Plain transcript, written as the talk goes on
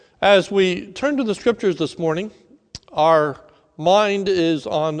As we turn to the scriptures this morning, our mind is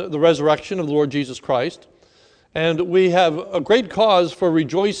on the resurrection of the Lord Jesus Christ, and we have a great cause for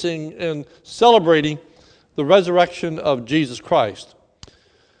rejoicing and celebrating the resurrection of Jesus Christ.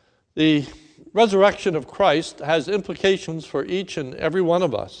 The resurrection of Christ has implications for each and every one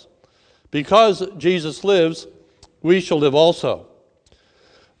of us. Because Jesus lives, we shall live also.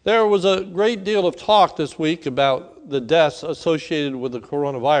 There was a great deal of talk this week about the deaths associated with the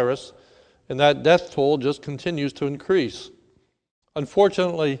coronavirus, and that death toll just continues to increase.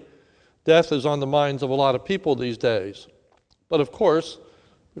 Unfortunately, death is on the minds of a lot of people these days. But of course,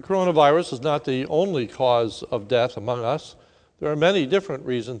 the coronavirus is not the only cause of death among us. There are many different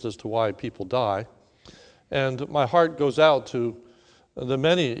reasons as to why people die. And my heart goes out to the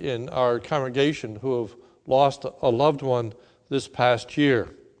many in our congregation who have lost a loved one this past year.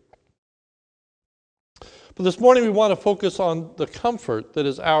 But this morning we want to focus on the comfort that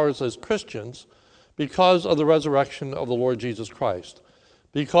is ours as Christians because of the resurrection of the Lord Jesus Christ.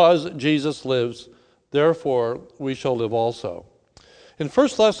 Because Jesus lives, therefore we shall live also. In 1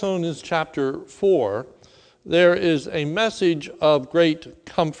 Thessalonians chapter 4, there is a message of great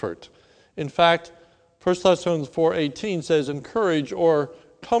comfort. In fact, 1 Thessalonians 4:18 says, encourage or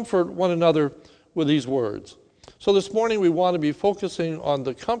comfort one another with these words. So this morning we want to be focusing on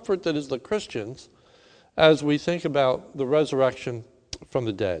the comfort that is the Christians as we think about the resurrection from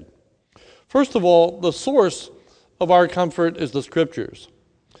the dead. First of all, the source of our comfort is the Scriptures.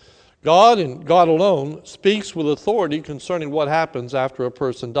 God and God alone speaks with authority concerning what happens after a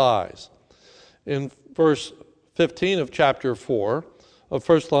person dies. In verse 15 of chapter 4 of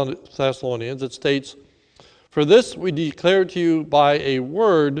 1 Thessalonians, it states, "For this we declare to you by a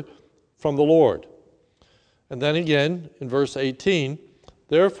word from the Lord." And then again in verse 18,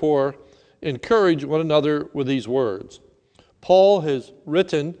 "Therefore encourage one another with these words." Paul has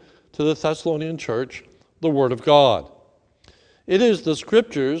written to the Thessalonian church the Word of God. It is the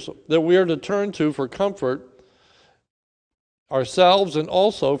Scriptures that we are to turn to for comfort ourselves and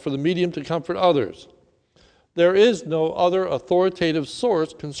also for the medium to comfort others. There is no other authoritative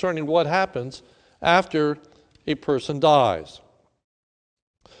source concerning what happens after a person dies.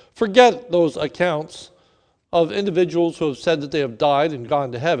 Forget those accounts of individuals who have said that they have died and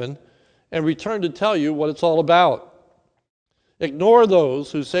gone to heaven and return to tell you what it's all about. Ignore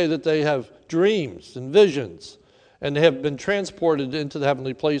those who say that they have dreams and visions and have been transported into the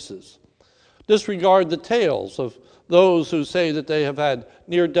heavenly places. Disregard the tales of those who say that they have had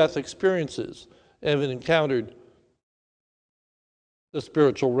near-death experiences and have encountered the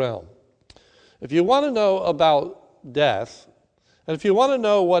spiritual realm. If you want to know about death, and if you want to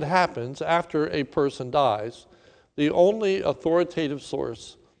know what happens after a person dies, the only authoritative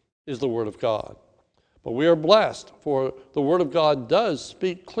source is the Word of God. But we are blessed, for the Word of God does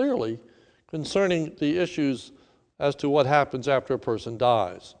speak clearly concerning the issues as to what happens after a person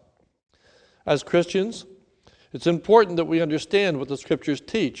dies. As Christians, it's important that we understand what the Scriptures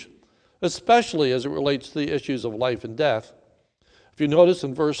teach, especially as it relates to the issues of life and death. If you notice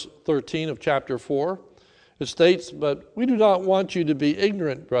in verse 13 of chapter 4, it states, "But we do not want you to be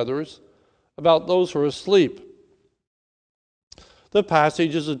ignorant, brothers, about those who are asleep." The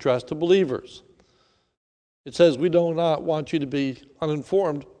passage is addressed to believers. It says, we do not want you to be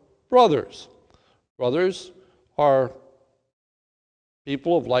uninformed brothers. Brothers are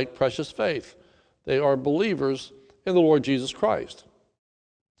people of like precious faith. They are believers in the Lord Jesus Christ.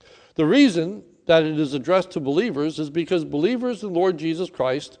 The reason that it is addressed to believers is because believers in the Lord Jesus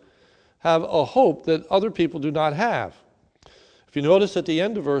Christ have a hope that other people do not have. If you notice at the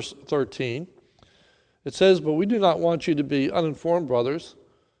end of verse 13, it says, "But we do not want you to be uninformed, brothers,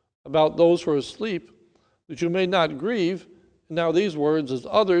 about those who are asleep, that you may not grieve." Now these words, "as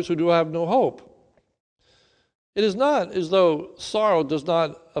others who do have no hope." It is not as though sorrow does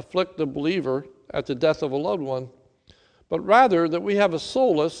not afflict the believer at the death of a loved one, but rather that we have a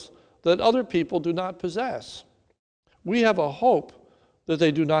solace that other people do not possess. We have a hope that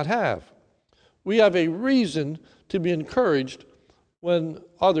they do not have. We have a reason to be encouraged when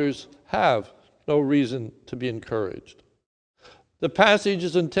others have no reason to be encouraged. The passage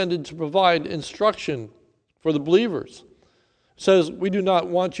is intended to provide instruction for the believers. It says, "We do not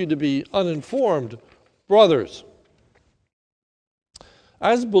want you to be uninformed, brothers."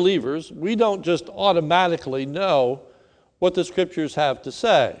 As believers, we don't just automatically know what the Scriptures have to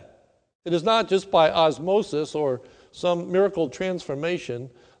say. It is not just by osmosis or some miracle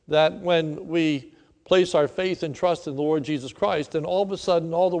transformation that when we place our faith and trust in the Lord Jesus Christ, and all of a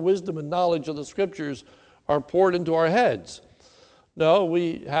sudden all the wisdom and knowledge of the Scriptures are poured into our heads. No,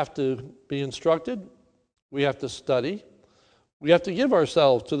 we have to be instructed. We have to study. We have to give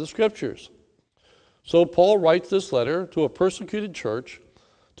ourselves to the Scriptures. So Paul writes this letter to a persecuted church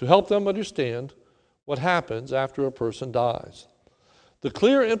to help them understand what happens after a person dies. The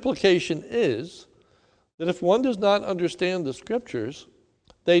clear implication is that if one does not understand the Scriptures,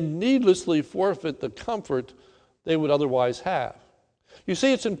 they needlessly forfeit the comfort they would otherwise have. You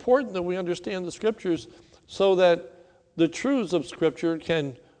see, it's important that we understand the Scriptures so that the truths of Scripture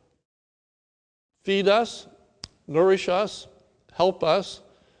can feed us, nourish us, help us,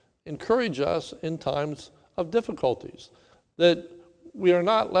 encourage us in times of difficulties, that we are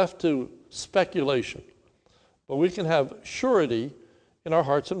not left to speculation, but we can have surety in our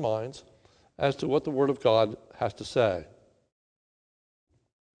hearts and minds as to what the Word of God has to say.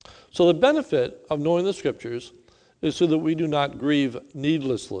 So the benefit of knowing the Scriptures is so that we do not grieve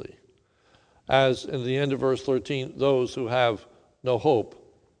needlessly, as in the end of verse 13, those who have no hope.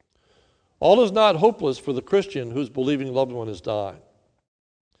 All is not hopeless for the Christian whose believing loved one has died.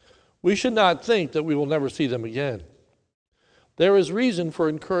 We should not think that we will never see them again. There is reason for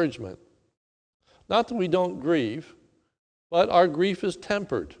encouragement. Not that we don't grieve, but our grief is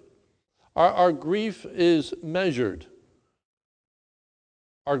tempered. Our grief is measured.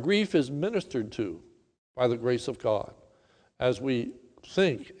 Our grief is ministered to by the grace of God as we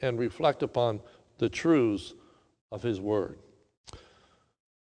think and reflect upon the truths of His Word.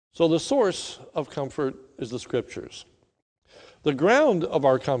 So the source of comfort is the Scriptures. The ground of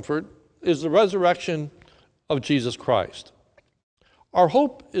our comfort is the resurrection of Jesus Christ. Our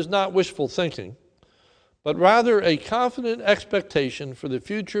hope is not wishful thinking, but rather a confident expectation for the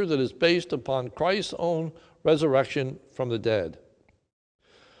future that is based upon Christ's own resurrection from the dead.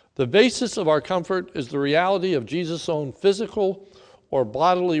 The basis of our comfort is the reality of Jesus' own physical or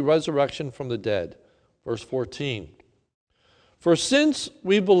bodily resurrection from the dead. Verse 14. For since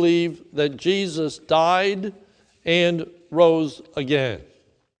we believe that Jesus died and rose again.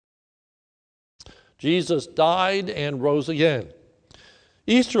 Jesus died and rose again.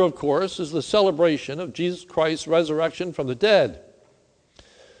 Easter, of course, is the celebration of Jesus Christ's resurrection from the dead.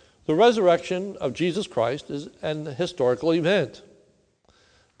 The resurrection of Jesus Christ is an historical event.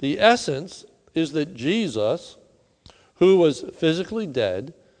 The essence is that Jesus, who was physically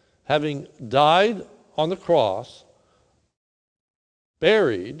dead, having died on the cross,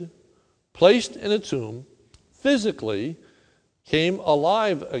 buried, placed in a tomb, physically came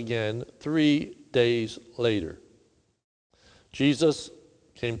alive again 3 days later. Jesus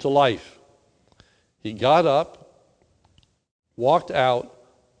came to life. He got up, walked out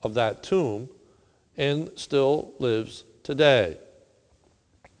of that tomb, and still lives today.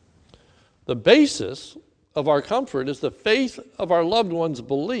 The basis of our comfort is the faith of our loved ones'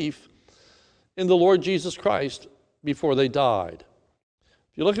 belief in the Lord Jesus Christ before they died.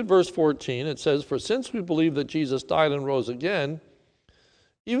 If you look at verse 14, it says, for since we believe that Jesus died and rose again,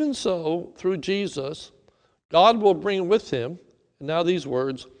 even so, through Jesus, God will bring with him, and now these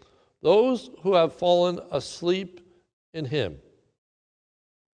words, those who have fallen asleep in him.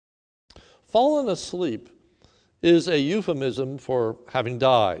 Fallen asleep is a euphemism for having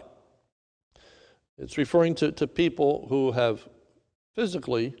died. It's referring to people who have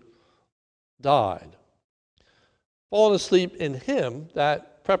physically died. Fallen asleep in him,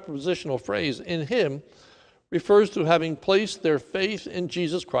 that prepositional phrase, in him, refers to having placed their faith in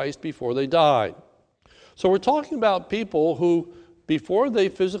Jesus Christ before they died. So we're talking about people who, before they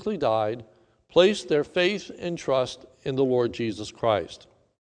physically died, placed their faith and trust in the Lord Jesus Christ.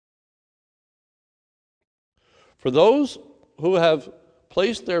 For those who have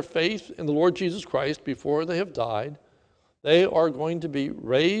placed their faith in the Lord Jesus Christ before they have died, they are going to be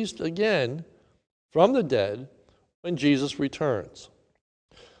raised again from the dead when Jesus returns.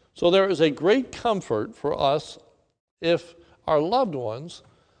 So there is a great comfort for us if our loved ones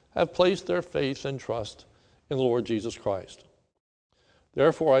have placed their faith and trust in the Lord Jesus Christ.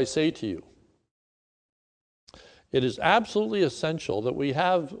 Therefore, I say to you, it is absolutely essential that we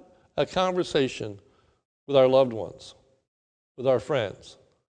have a conversation with our loved ones, with our friends,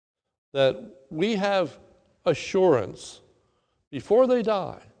 that we have assurance before they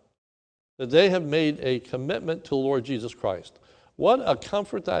die that they have made a commitment to the Lord Jesus Christ. What a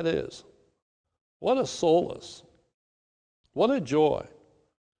comfort that is. What a solace. What a joy.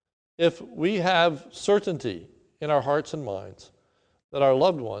 If we have certainty in our hearts and minds that our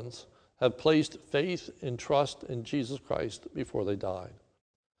loved ones have placed faith and trust in Jesus Christ before they died.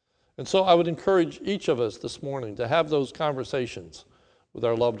 And so I would encourage each of us this morning to have those conversations with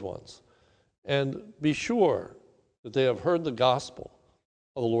our loved ones and be sure that they have heard the gospel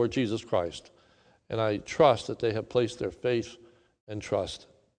of the Lord Jesus Christ. And I trust that they have placed their faith and trust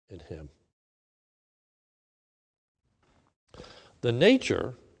in him. The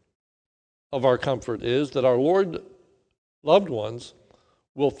nature of our comfort is that our Lord loved ones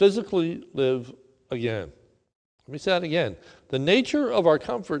will physically live again. Let me say that again. The nature of our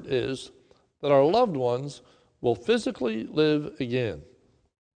comfort is that our loved ones will physically live again.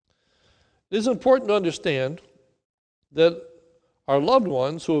 It is important to understand that our loved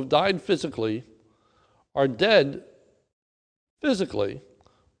ones who have died physically are dead physically,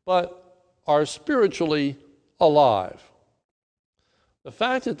 but are spiritually alive. The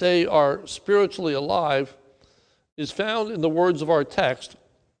fact that they are spiritually alive is found in the words of our text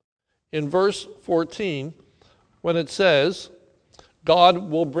in verse 14 when it says, God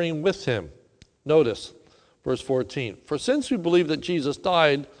will bring with him. Notice verse 14. For since we believe that Jesus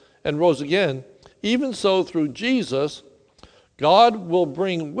died and rose again, even so through Jesus, God will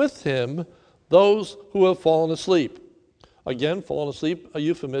bring with him those who have fallen asleep. Again, fallen asleep, a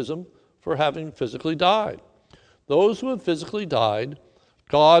euphemism for having physically died. Those who have physically died,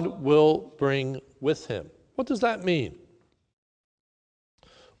 God will bring with him. What does that mean?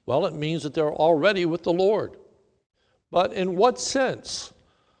 Well, it means that they're already with the Lord. But in what sense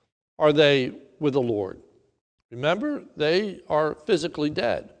are they with the Lord? Remember, they are physically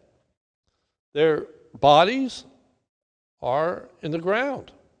dead. Their bodies are in the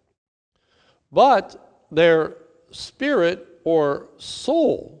ground. But their spirit or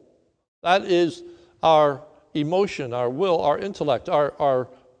soul, that is our emotion, our will, our intellect, our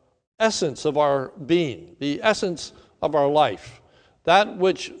essence of our being, the essence of our life, that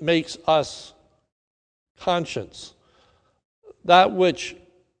which makes us conscious, that which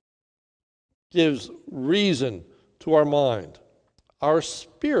gives reason to our mind. Our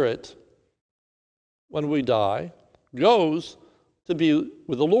spirit, when we die, goes to be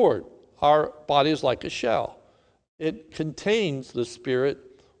with the Lord. Our body is like a shell. It contains the spirit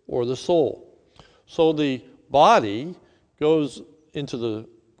or the soul. So the body goes into the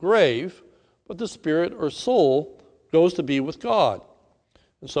grave, but the spirit or soul goes to be with God.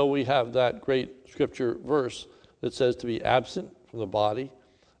 And so we have that great scripture verse that says to be absent from the body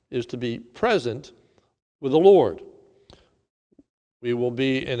is to be present with the Lord. We will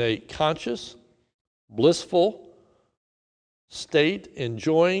be in a conscious, blissful state,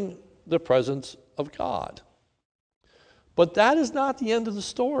 enjoying the presence of God. But that is not the end of the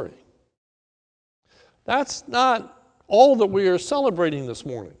story. That's not all that we are celebrating this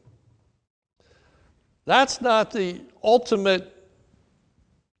morning. That's not the ultimate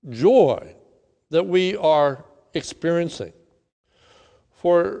joy that we are experiencing.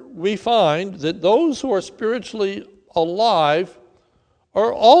 For we find that those who are spiritually alive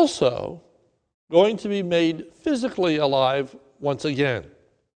are also going to be made physically alive once again.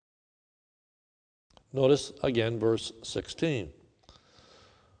 Notice again verse 16.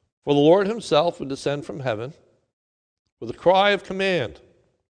 For the Lord himself would descend from heaven with a cry of command,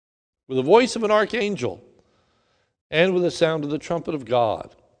 with the voice of an archangel, and with the sound of the trumpet of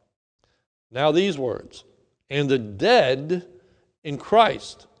God. Now these words, and the dead in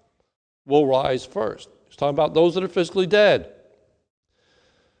Christ will rise first. He's talking about those that are physically dead.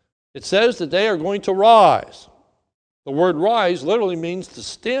 It says that they are going to rise. The word rise literally means to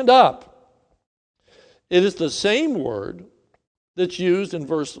stand up. It is the same word that's used in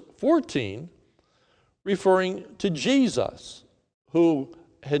verse 14, referring to Jesus, who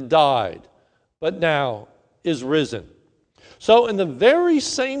had died, but now is risen. So in the very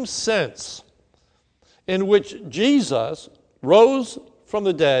same sense in which Jesus rose from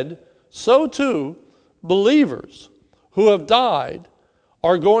the dead, so too believers who have died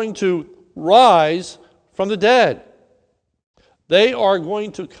are going to rise from the dead. They are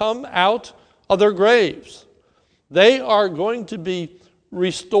going to come out of their graves. They are going to be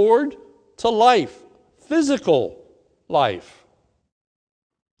restored to life, physical life.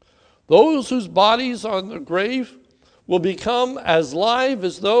 Those whose bodies are in the grave will become as live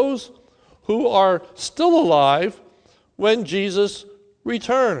as those who are still alive when Jesus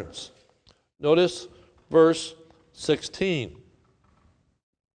returns. Notice verse 16.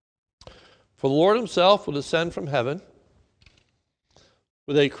 For the Lord himself will descend from heaven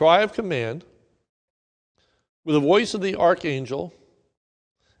with a cry of command, with the voice of the archangel,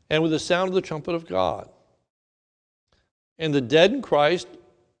 and with the sound of the trumpet of God. And the dead in Christ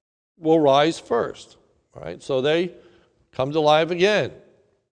will rise first. All right, so they come to life again.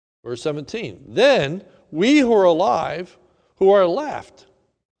 Verse 17. Then we who are alive, who are left,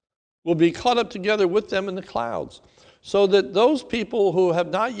 will be caught up together with them in the clouds, so that those people who have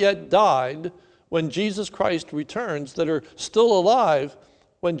not yet died when Jesus Christ returns, that are still alive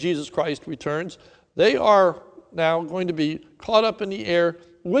when Jesus Christ returns, they are now going to be caught up in the air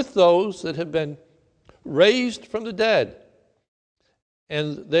with those that have been raised from the dead.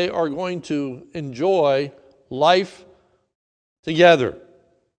 and they are going to enjoy life together.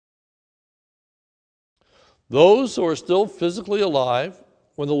 Those who are still physically alive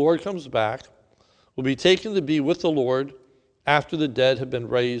when the Lord comes back will be taken to be with the Lord after the dead have been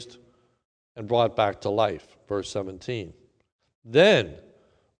raised and brought back to life. Verse 17. Then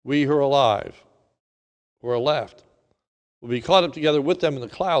we who are alive, who are left, will be caught up together with them in the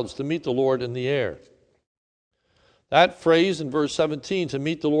clouds to meet the Lord in the air. That phrase in verse 17, to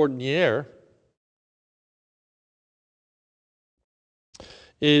meet the Lord in the air,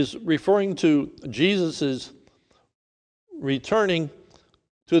 is referring to Jesus' returning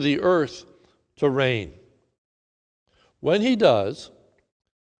to the earth to reign. When he does,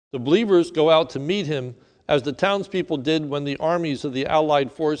 the believers go out to meet him as the townspeople did when the armies of the Allied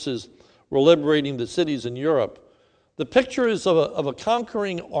forces were liberating the cities in Europe. The picture is of a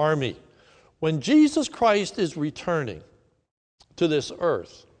conquering army. When Jesus Christ is returning to this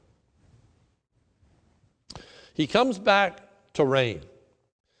earth, he comes back to reign.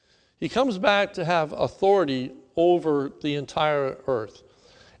 He comes back to have authority over the entire earth.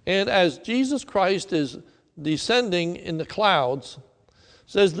 And as Jesus Christ is descending in the clouds,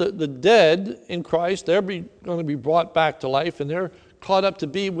 says that the dead in Christ, they're going to be brought back to life, and they're caught up to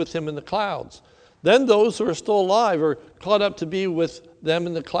be with him in the clouds. Then those who are still alive are caught up to be with them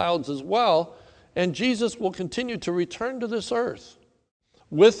in the clouds as well, and Jesus will continue to return to this earth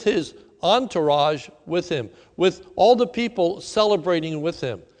with his entourage with him, with all the people celebrating with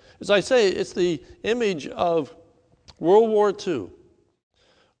him. As I say, it's the image of World War II,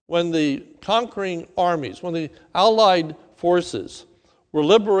 when the conquering armies, when the Allied forces were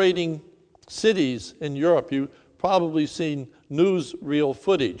liberating cities in Europe. You've probably seen newsreel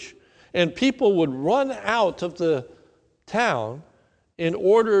footage. And people would run out of the town in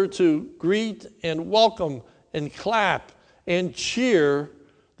order to greet and welcome and clap and cheer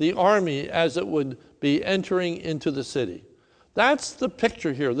the army as it would be entering into the city. That's the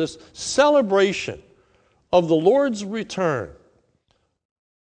picture here, this celebration of the Lord's return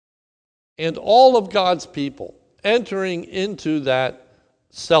and all of God's people entering into that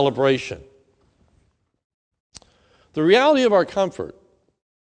celebration. The reality of our comfort.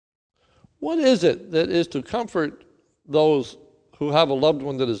 What is it that is to comfort those who have a loved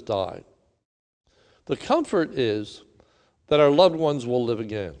one that has died? The comfort is that our loved ones will live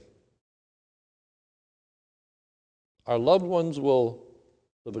again. Our loved ones will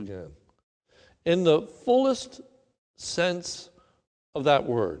live again. In the fullest sense of that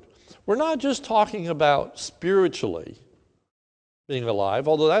word. We're not just talking about spiritually being alive,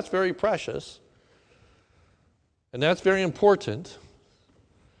 although that's very precious, and that's very important.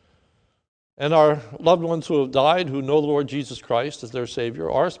 And our loved ones who have died, who know the Lord Jesus Christ as their Savior,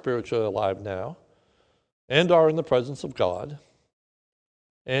 are spiritually alive now and are in the presence of God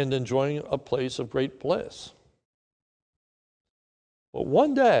and enjoying a place of great bliss. But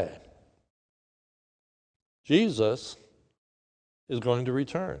one day, Jesus is going to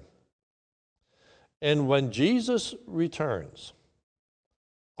return. And when Jesus returns,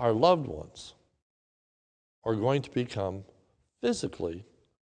 our loved ones are going to become physically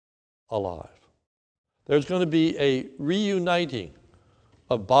alive. There's going to be a reuniting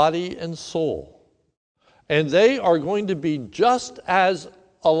of body and soul. And they are going to be just as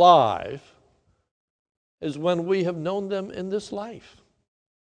alive as when we have known them in this life.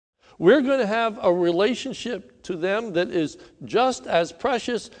 We're going to have a relationship to them that is just as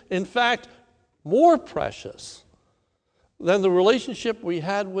precious, in fact, more precious than the relationship we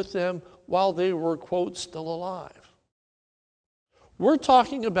had with them while they were, quote, still alive. We're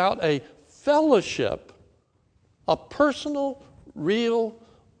talking about a fellowship, a personal, real,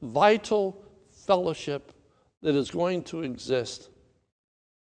 vital fellowship that is going to exist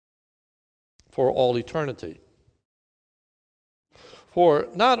for all eternity. For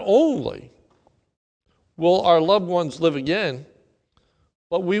not only will our loved ones live again,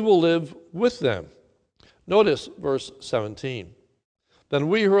 but we will live with them. Notice verse 17. Then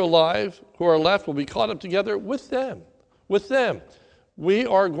we who are alive, who are left, will be caught up together with them. With them. We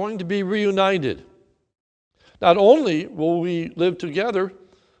are going to be reunited. Not only will we live together,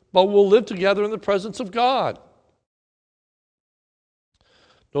 but we'll live together in the presence of God.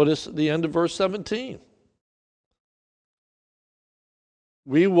 Notice the end of verse 17.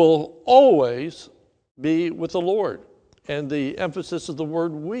 We will always be with the Lord. And the emphasis of the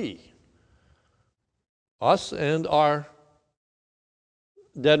word we. Us and our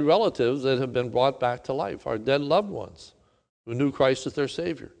dead relatives that have been brought back to life, our dead loved ones who knew Christ as their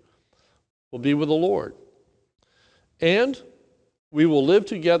Savior, will be with the Lord. And we will live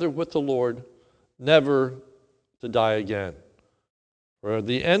together with the Lord, never to die again. Or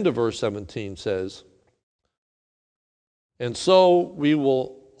the end of verse 17 says, and so we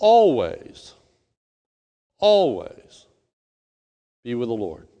will always, always be with the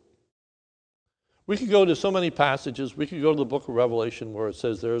Lord. We could go to so many passages. We could go to the book of Revelation where it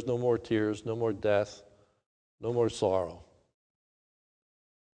says there is no more tears, no more death, no more sorrow.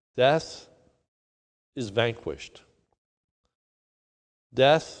 Death is vanquished.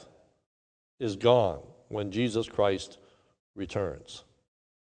 Death is gone when Jesus Christ returns.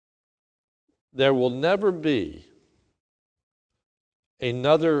 There will never be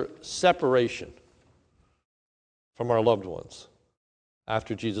another separation from our loved ones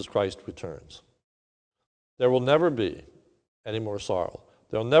after Jesus Christ returns. There will never be any more sorrow.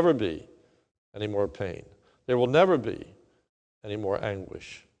 There will never be any more pain. There will never be any more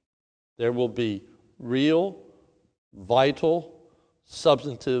anguish. There will be real, vital,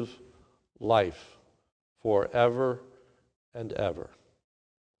 substantive life forever and ever.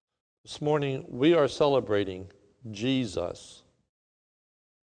 This morning, we are celebrating Jesus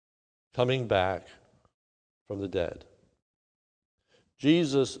coming back from the dead.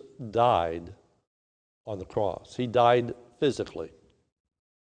 Jesus died on the cross. He died physically.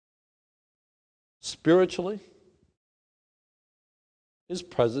 Spiritually, his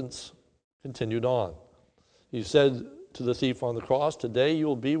presence continued on. He said to the thief on the cross, today you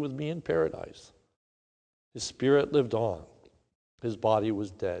will be with me in paradise. His spirit lived on. His body was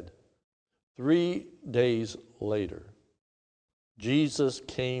dead. 3 days later, Jesus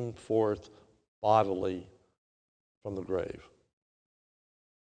came forth bodily from the grave.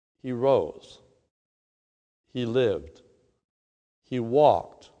 He rose. He lived. He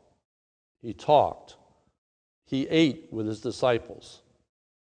walked. He talked. He ate with his disciples.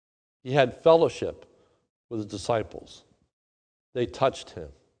 He had fellowship with his disciples. They touched him.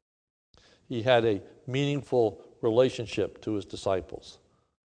 He had a meaningful relationship to his disciples.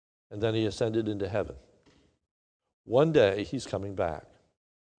 And then he ascended into heaven. One day he's coming back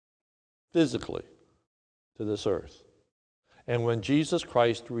physically to this earth. And when Jesus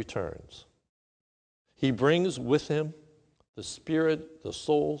Christ returns, he brings with him the spirit, the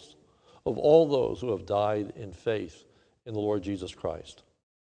souls of all those who have died in faith in the Lord Jesus Christ.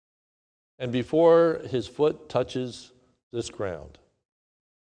 And before his foot touches this ground,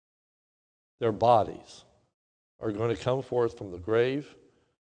 their bodies are going to come forth from the grave,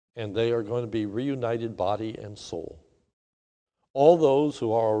 and they are going to be reunited body and soul. All those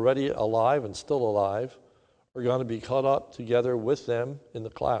who are already alive and still alive are going to be caught up together with them in the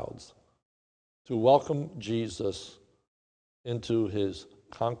clouds to welcome Jesus into his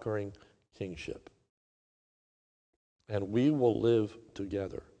conquering kingship. And we will live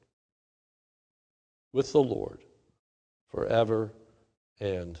together with the Lord forever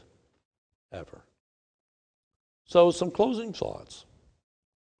and ever. So, some closing thoughts.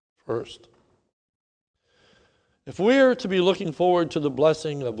 First, if we're to be looking forward to the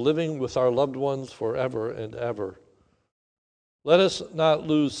blessing of living with our loved ones forever and ever, let us not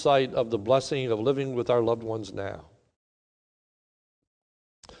lose sight of the blessing of living with our loved ones now.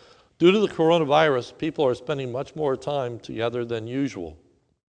 Due to the coronavirus, people are spending much more time together than usual.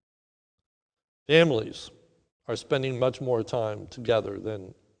 Families are spending much more time together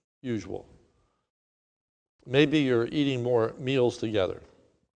than usual. Maybe you're eating more meals together,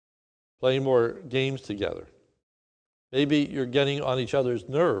 playing more games together. Maybe you're getting on each other's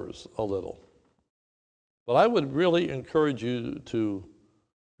nerves a little. But I would really encourage you to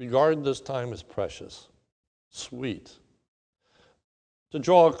regard this time as precious, sweet, to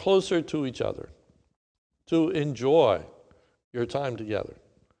draw closer to each other, to enjoy your time together,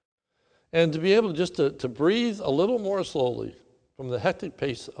 and to be able just to breathe a little more slowly from the hectic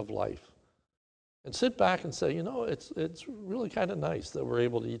pace of life and sit back and say, you know, it's really kind of nice that we're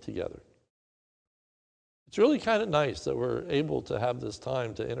able to eat together. It's really kind of nice that we're able to have this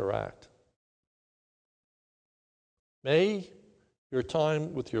time to interact. May your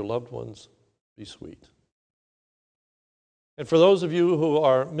time with your loved ones be sweet. And for those of you who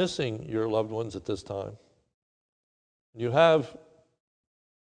are missing your loved ones at this time, you have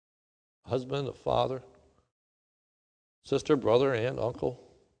a husband, a father, sister, brother, aunt, uncle,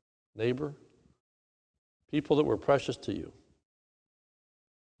 neighbor, people that were precious to you,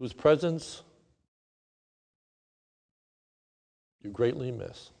 whose presence you greatly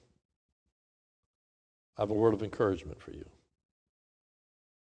miss. I have a word of encouragement for you.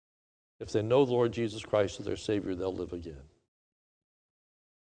 If they know the Lord Jesus Christ as their Savior, they'll live again.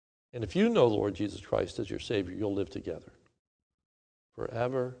 And if you know the Lord Jesus Christ as your Savior, you'll live together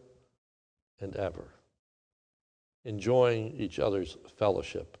forever and ever, enjoying each other's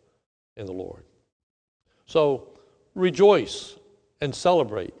fellowship in the Lord. So rejoice and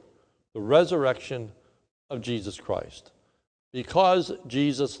celebrate the resurrection of Jesus Christ. Because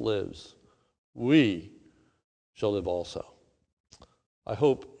Jesus lives, we shall live also. I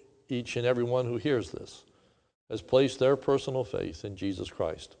hope each and every one who hears this has placed their personal faith in Jesus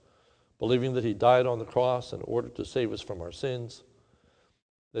Christ, believing that he died on the cross in order to save us from our sins,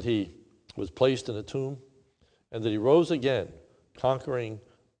 that he was placed in a tomb, and that he rose again, conquering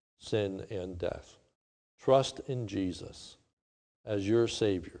sin and death. Trust in Jesus as your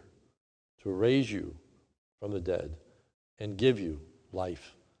Savior to raise you from the dead and give you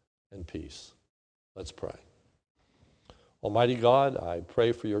life and peace. Let's pray. Almighty God, I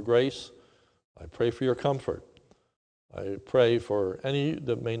pray for your grace. I pray for your comfort. I pray for any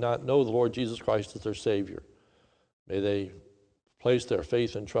that may not know the Lord Jesus Christ as their Savior. May they place their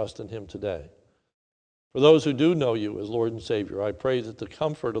faith and trust in him today. For those who do know you as Lord and Savior, I pray that the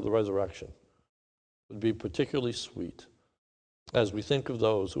comfort of the resurrection would be particularly sweet as we think of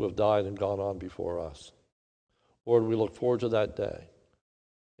those who have died and gone on before us. Lord, we look forward to that day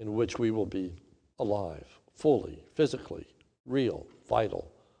in which we will be alive, fully, physically, real,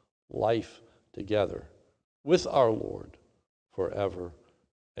 vital, life together with our Lord forever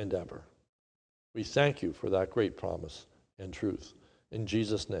and ever. We thank you for that great promise and truth. In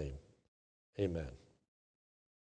Jesus' name, amen.